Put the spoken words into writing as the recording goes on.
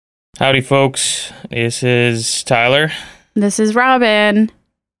Howdy, folks. This is Tyler. This is Robin.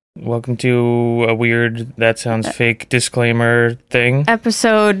 Welcome to a weird, that sounds fake disclaimer thing.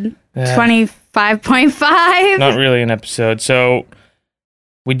 Episode 25.5. Not really an episode. So,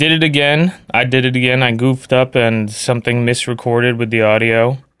 we did it again. I did it again. I goofed up and something misrecorded with the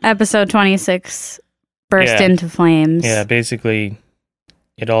audio. Episode 26 burst into flames. Yeah, basically,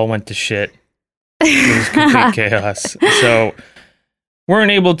 it all went to shit. It was complete chaos. So,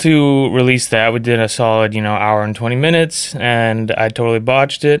 weren't able to release that. We did a solid, hour and 20 minutes, and I totally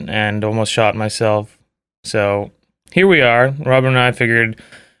botched it and almost shot myself. So here we are. Robin and I figured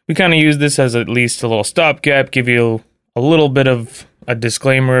we kind of use this as at least a little stopgap, give you a little bit of a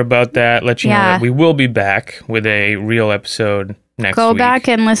disclaimer about that, let you know that we will be back with a real episode next week. Go back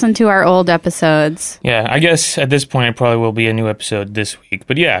and listen to our old episodes. Yeah, I guess at this point it probably will be a new episode this week.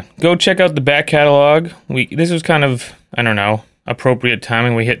 But yeah, go check out the back catalog. This was kind of, appropriate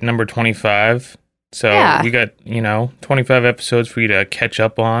timing. We hit number 25. So we got, 25 episodes for you to catch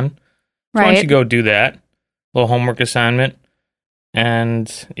up on. So why don't you go do that? Little homework assignment.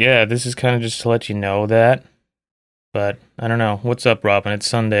 And yeah, this is kind of just to let you know that. But I don't know. What's up, Robin? It's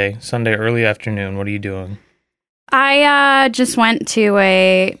Sunday early afternoon. What are you doing? I just went to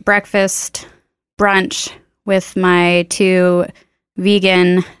a breakfast brunch with my two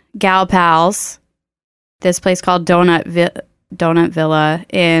vegan gal pals. This place called Donut Villa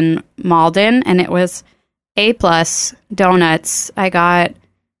in Malden, and it was A+ donuts. I got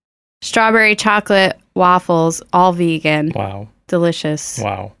strawberry chocolate waffles, all vegan. Wow. Delicious.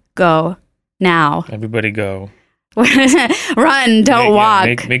 Wow. Go now. Everybody go. Run, don't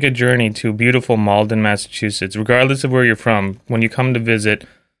walk. Make a journey to beautiful Malden, Massachusetts, regardless of where you're from. When you come to visit,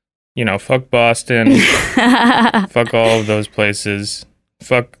 fuck Boston, fuck all of those places.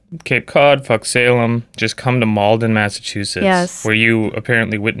 Fuck Cape Cod, fuck Salem. Just come to Malden, Massachusetts. Yes. Where you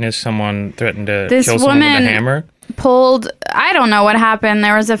apparently witnessed someone threaten to kill someone with a hammer. I don't know what happened.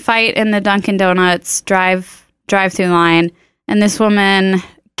 There was a fight in the Dunkin' Donuts drive-through line, and this woman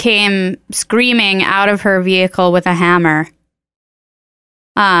came screaming out of her vehicle with a hammer,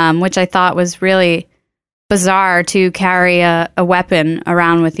 which I thought was really bizarre to carry a weapon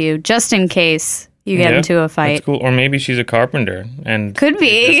around with you, just in case you get into a fight. That's cool. Or maybe she's a carpenter and could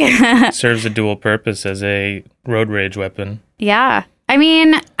be serves a dual purpose as a road rage weapon. Yeah. I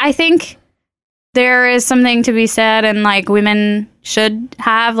mean, I think there is something to be said, and women should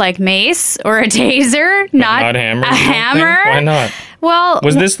have mace or a taser, not hammer. A hammer. Why not? Well,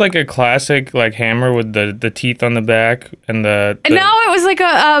 was this a classic hammer with the teeth on the back and the No, it was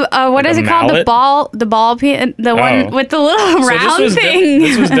a what is it mallet? called? The ball pin, one with the little round thing.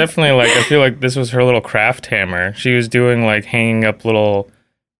 This was definitely I feel like this was her little craft hammer. She was doing hanging up little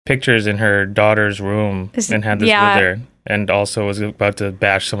pictures in her daughter's room and had this with her, and also was about to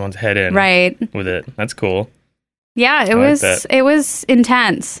bash someone's head in with it. That's cool. Yeah, it was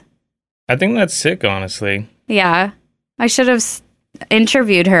intense. I think that's sick, honestly. Yeah, I should have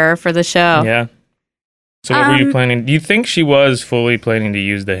interviewed her for the show. Yeah. So what were you planning? Do you think she was fully planning to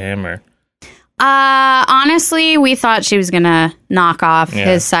use the hammer? Honestly, we thought she was gonna knock off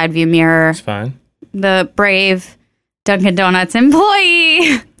his side view mirror. It's fine. The brave Dunkin' Donuts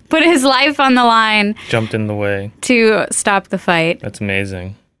employee put his life on the line. Jumped in the way to stop the fight. That's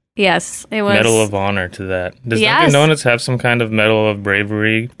amazing. Yes, it was. Medal of honor to that. Does Dunkin' Donuts have some kind of medal of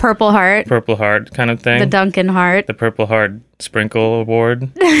bravery? Purple Heart kind of thing? The Dunkin' Heart. The Purple Heart Sprinkle Award?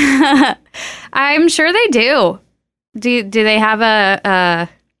 I'm sure they do. Do they have a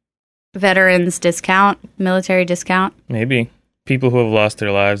veterans discount, military discount? Maybe. People who have lost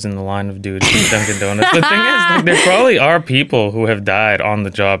their lives in the line of duty at Dunkin' Donuts. The thing is, there probably are people who have died on the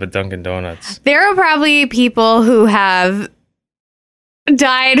job at Dunkin' Donuts. There are probably people who have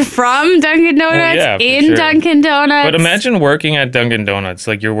died from Dunkin' Donuts in Dunkin' Donuts. But imagine working at Dunkin' Donuts.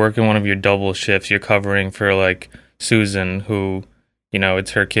 You're working one of your double shifts. You're covering for Susan, who,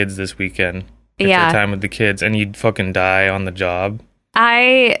 it's her kids this weekend. It's her time with the kids, and you'd fucking die on the job.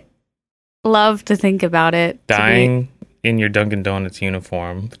 I love to think about it. Dying in your Dunkin' Donuts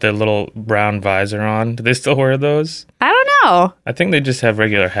uniform with their little brown visor on. Do they still wear those? I don't know. I think they just have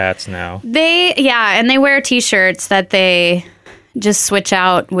regular hats now. And they wear t-shirts that they just switch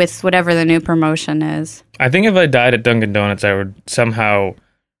out with whatever the new promotion is. I think if I died at Dunkin' Donuts, I would somehow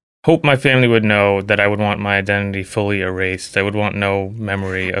hope my family would know that I would want my identity fully erased. I would want no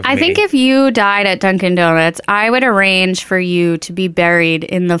memory of me. I think if you died at Dunkin' Donuts, I would arrange for you to be buried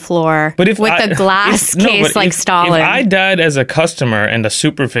in the floor with a glass case Stalin. If I died as a customer and a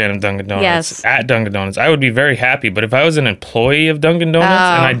super fan of Dunkin' Donuts at Dunkin' Donuts, I would be very happy. But if I was an employee of Dunkin' Donuts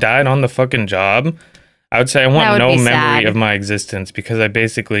and I died on the fucking job, I would say I That want would no be memory sad. of my existence because I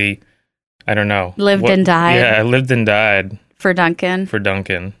basically, I don't know. Lived and died. Yeah, I lived and died For Dunkin'. for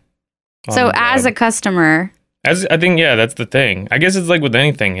Dunkin'. on So the as job. a customer, I think, yeah, that's the thing. I guess it's like with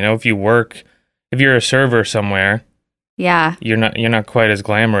anything, you know, if you're a server somewhere, yeah. you're not quite as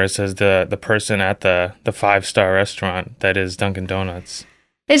glamorous as the person at the 5-star restaurant that is Dunkin' Donuts.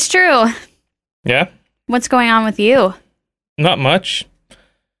 It's true. Yeah, What's going on with you? not much.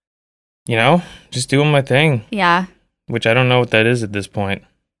 You know, just doing my thing, Yeah. which I don't know what that is at this point.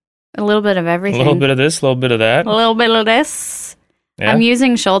 A little bit of A everything. little bit of this, a little bit of that. A little bit of this. Yeah. I'm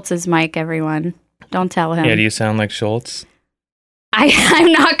using Schultz's mic, everyone. Don't tell him. Yeah, do you sound like Schultz?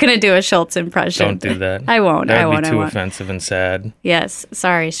 I'm not going to do a Schultz impression. Don't do that. I won't. That I would won't. be I too won't. offensive and sad. Yes.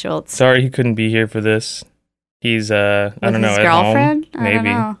 Sorry, Schultz. Sorry he couldn't be here for this. He's I With don't know, his at girlfriend? home. I don't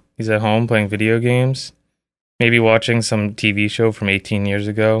Maybe. know. He's at home playing video games. Maybe watching some TV show from 18 years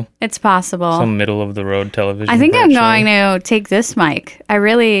ago. It's possible. Some middle of the road television. I think I'm show. going to take this mic. I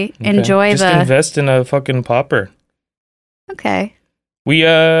really Okay. enjoy Just invest in a fucking popper. Okay. We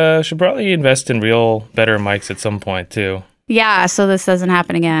should probably invest in real better mics at some point too. Yeah, so this doesn't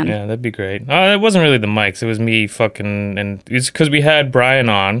happen again. Yeah, that'd be great. It wasn't really the mics. It was me fucking, and it's because we had Brian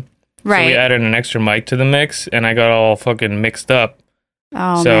on. Right. So we added an extra mic to the mix, and I got all fucking mixed up.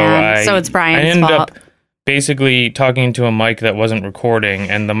 Oh, So man. So it's I Brian's ended fault. up basically talking to a mic that wasn't recording,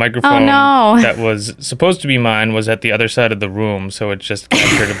 and the microphone Oh, no. that was supposed to be mine was at the other side of the room, so it just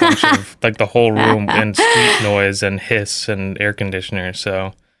captured a bunch of, like, the whole room, and street noise, and hiss, and air conditioner,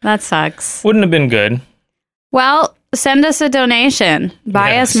 so That sucks. wouldn't have been good. Well, send us a donation.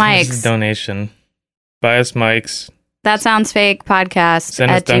 Buy Yeah, us send us mics. a donation. Buy us mics. That sounds fake podcast Send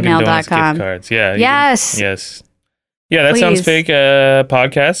us at Dunkin' Donuts gift gmail.com. cards. Yeah. Yes. Yes. Yeah, that sounds Please. fake.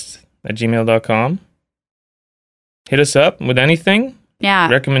 Podcast at gmail.com. Hit us up with anything. Yeah.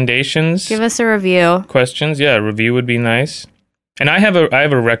 Recommendations. Give us a review. Questions. Yeah, a review would be nice. And I have a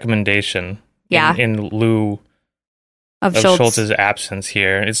recommendation. Yeah. In lieu Of of Schultz. Schultz's absence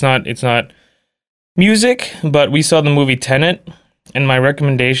here. It's not music, but we saw the movie Tenet, and my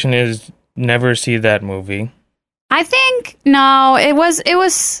recommendation is never see that movie. I think no, it was.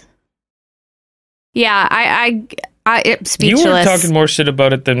 Yeah, speechless. You were talking more shit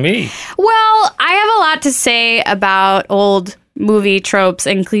about it than me. Well, I have a lot to say about old movie tropes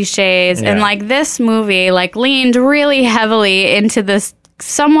and cliches, and Yeah. like this movie, like leaned really heavily into this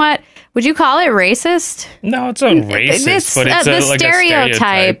somewhat. Would you call it racist? No, it's not racist, It's but it's the like stereotype a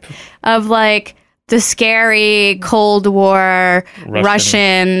stereotype. of like the scary Cold War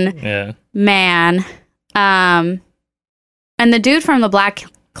Russian Yeah. man. And the dude from the Black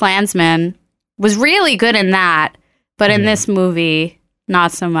Klansman was really good in that, but in this movie,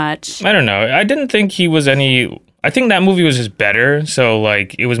 not so much. I don't know. I didn't think he was any. I think that movie was just better. So,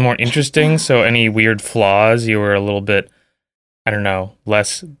 like, it was more interesting. So, any weird flaws, you were a little bit, I don't know,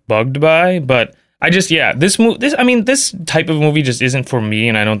 less bugged by. But I just, yeah, this type of movie just isn't for me.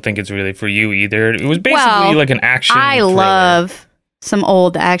 And I don't think it's really for you either. It was basically Well, like an action. I thriller. love some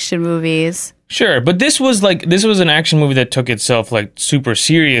old action movies. Sure, but this was an action movie that took itself like super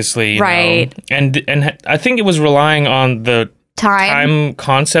seriously, you Right. know? And I think it was relying on the time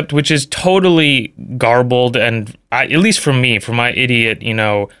concept, which is totally garbled, and at least for me, for my idiot,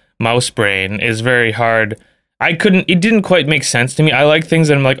 mouse brain, is very hard. It didn't quite make sense to me. I like things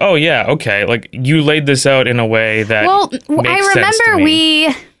that I'm like, oh yeah, okay, like you laid this out in a way that makes I sense to remember me.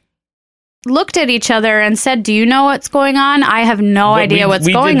 we looked at each other and said, "Do you know what's going on?" I have no But idea what's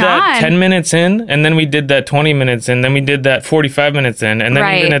we going did that on. 10 minutes in, and then we did that 20 minutes in, then we did that 45 minutes in, and then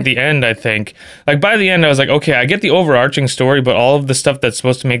Right. even at the end, I think, like by the end, I was like, okay, I get the overarching story, but all of the stuff that's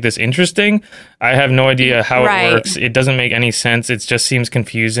supposed to make this interesting, I have no idea how Right. it works. It doesn't make any sense. It just seems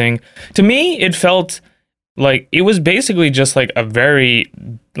confusing. To me, it felt like it was basically just like a very,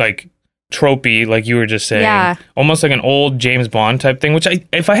 like, tropey, like you were just saying, Yeah. almost like an old James Bond type thing, which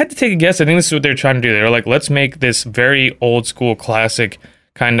if I had to take a guess, I think this is what they're trying to do. They're like, let's make this very old school classic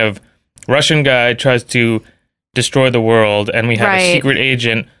kind of Russian guy tries to destroy the world, and we have Right. a secret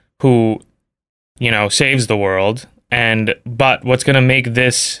agent who, saves the world. But what's going to make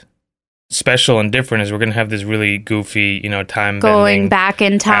this special and different is we're going to have this really goofy, time Going bending back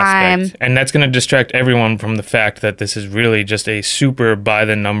in time. aspect. And that's going to distract everyone from the fact that this is really just a super by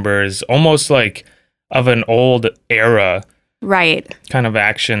the numbers, almost like of an old era Right. kind of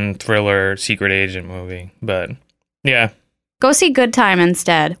action thriller secret agent movie. But yeah, Go see Good Time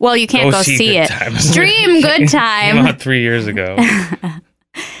instead. Well, you can't go see Good it. Time. Stream Good Time. Came out 3 years ago.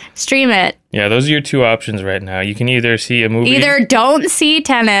 Stream it. Yeah, those are your two options right now. You can either see a movie, Either don't see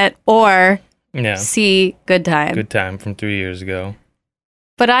Tenet or yeah, see Good Time. Good Time from 3 years ago.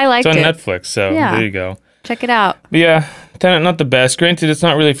 But I liked It's on it. Netflix, so Yeah. there you go. Check it out. But yeah, Tenet, not the best. Granted, it's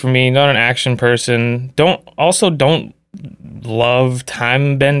not really for me. Not an action person. Don't love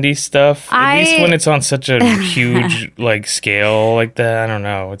time bendy stuff. At least when it's on such a huge like scale like that. I don't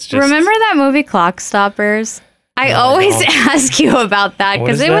know. It's just Remember that movie Clock Stoppers? I always ask you about that What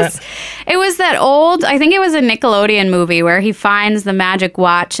because is it was that old. I think it was a Nickelodeon movie where he finds the magic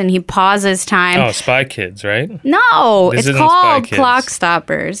watch and he pauses time. Oh, Spy Kids, right? No, This it's isn't called Spy Kids. Clock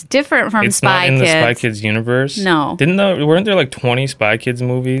Stoppers. Different from It's Spy not in Kids. the Spy Kids universe. No. Weren't there like 20 Spy Kids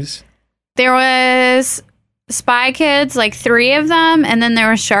movies? There was Spy Kids, like 3 of them, and then there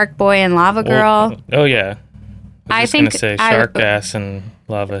was Shark Boy and Lava Girl. Oh yeah. I was just think gonna say Shark Ass and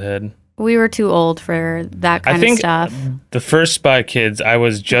Lava Head. We were too old for that kind I think of stuff. the first Spy Kids, I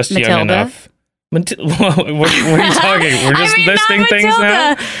was just young Matilda? enough. What are you talking? We're just listing not things now.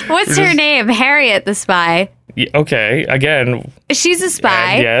 Matilda. What's We're her just- name? Harriet the Spy. Okay, again, She's a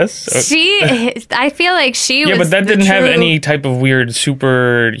spy. yes. I feel like she was. Yeah, but that the didn't have true- any type of weird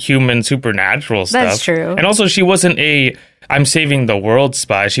superhuman, supernatural stuff. That's true. And also, she wasn't a I'm saving the world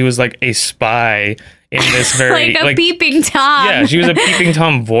spy. She was like a spy in this very like a peeping Tom. Yeah, she was a peeping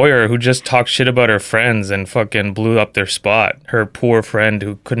Tom voyeur who just talked shit about her friends and fucking blew up their spot. Her poor friend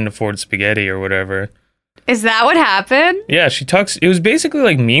who couldn't afford spaghetti or whatever. Is that what happened? Yeah, she talks. It was basically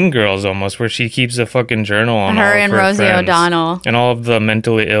like Mean Girls almost, where she keeps a fucking journal on all Her of and her Rosie friends. O'Donnell. And all of the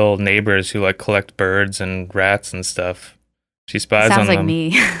mentally ill neighbors who like collect birds and rats and stuff. She spies Sounds on like them. me.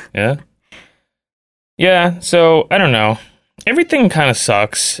 Yeah. Yeah, so I don't know. Everything kind of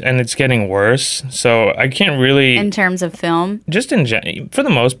sucks and it's getting worse. So I can't really In terms of film, just for the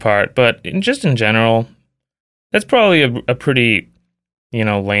most part, but just in general, that's probably a pretty,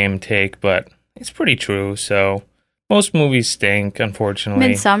 lame take, but it's pretty true. So most movies stink, unfortunately.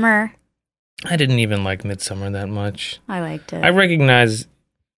 Midsummer. I didn't even like Midsummer that much. I liked it. I recognize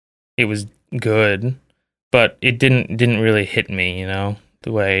it was good, but it didn't really hit me,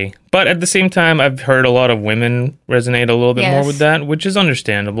 the way. But at the same time, I've heard a lot of women resonate a little bit more Yes. with that, which is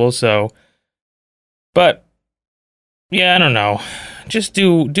understandable. So, but yeah, I don't know. Just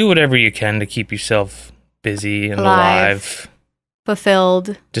do whatever you can to keep yourself busy and alive,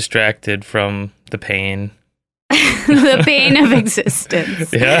 Fulfilled. distracted from the pain. The pain of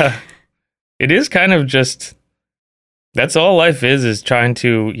existence. Yeah. It is kind of just, that's all life is trying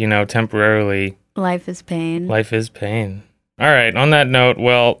to, temporarily. Life is pain. Life is pain. All right. On that note,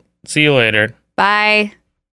 well, see you later. Bye.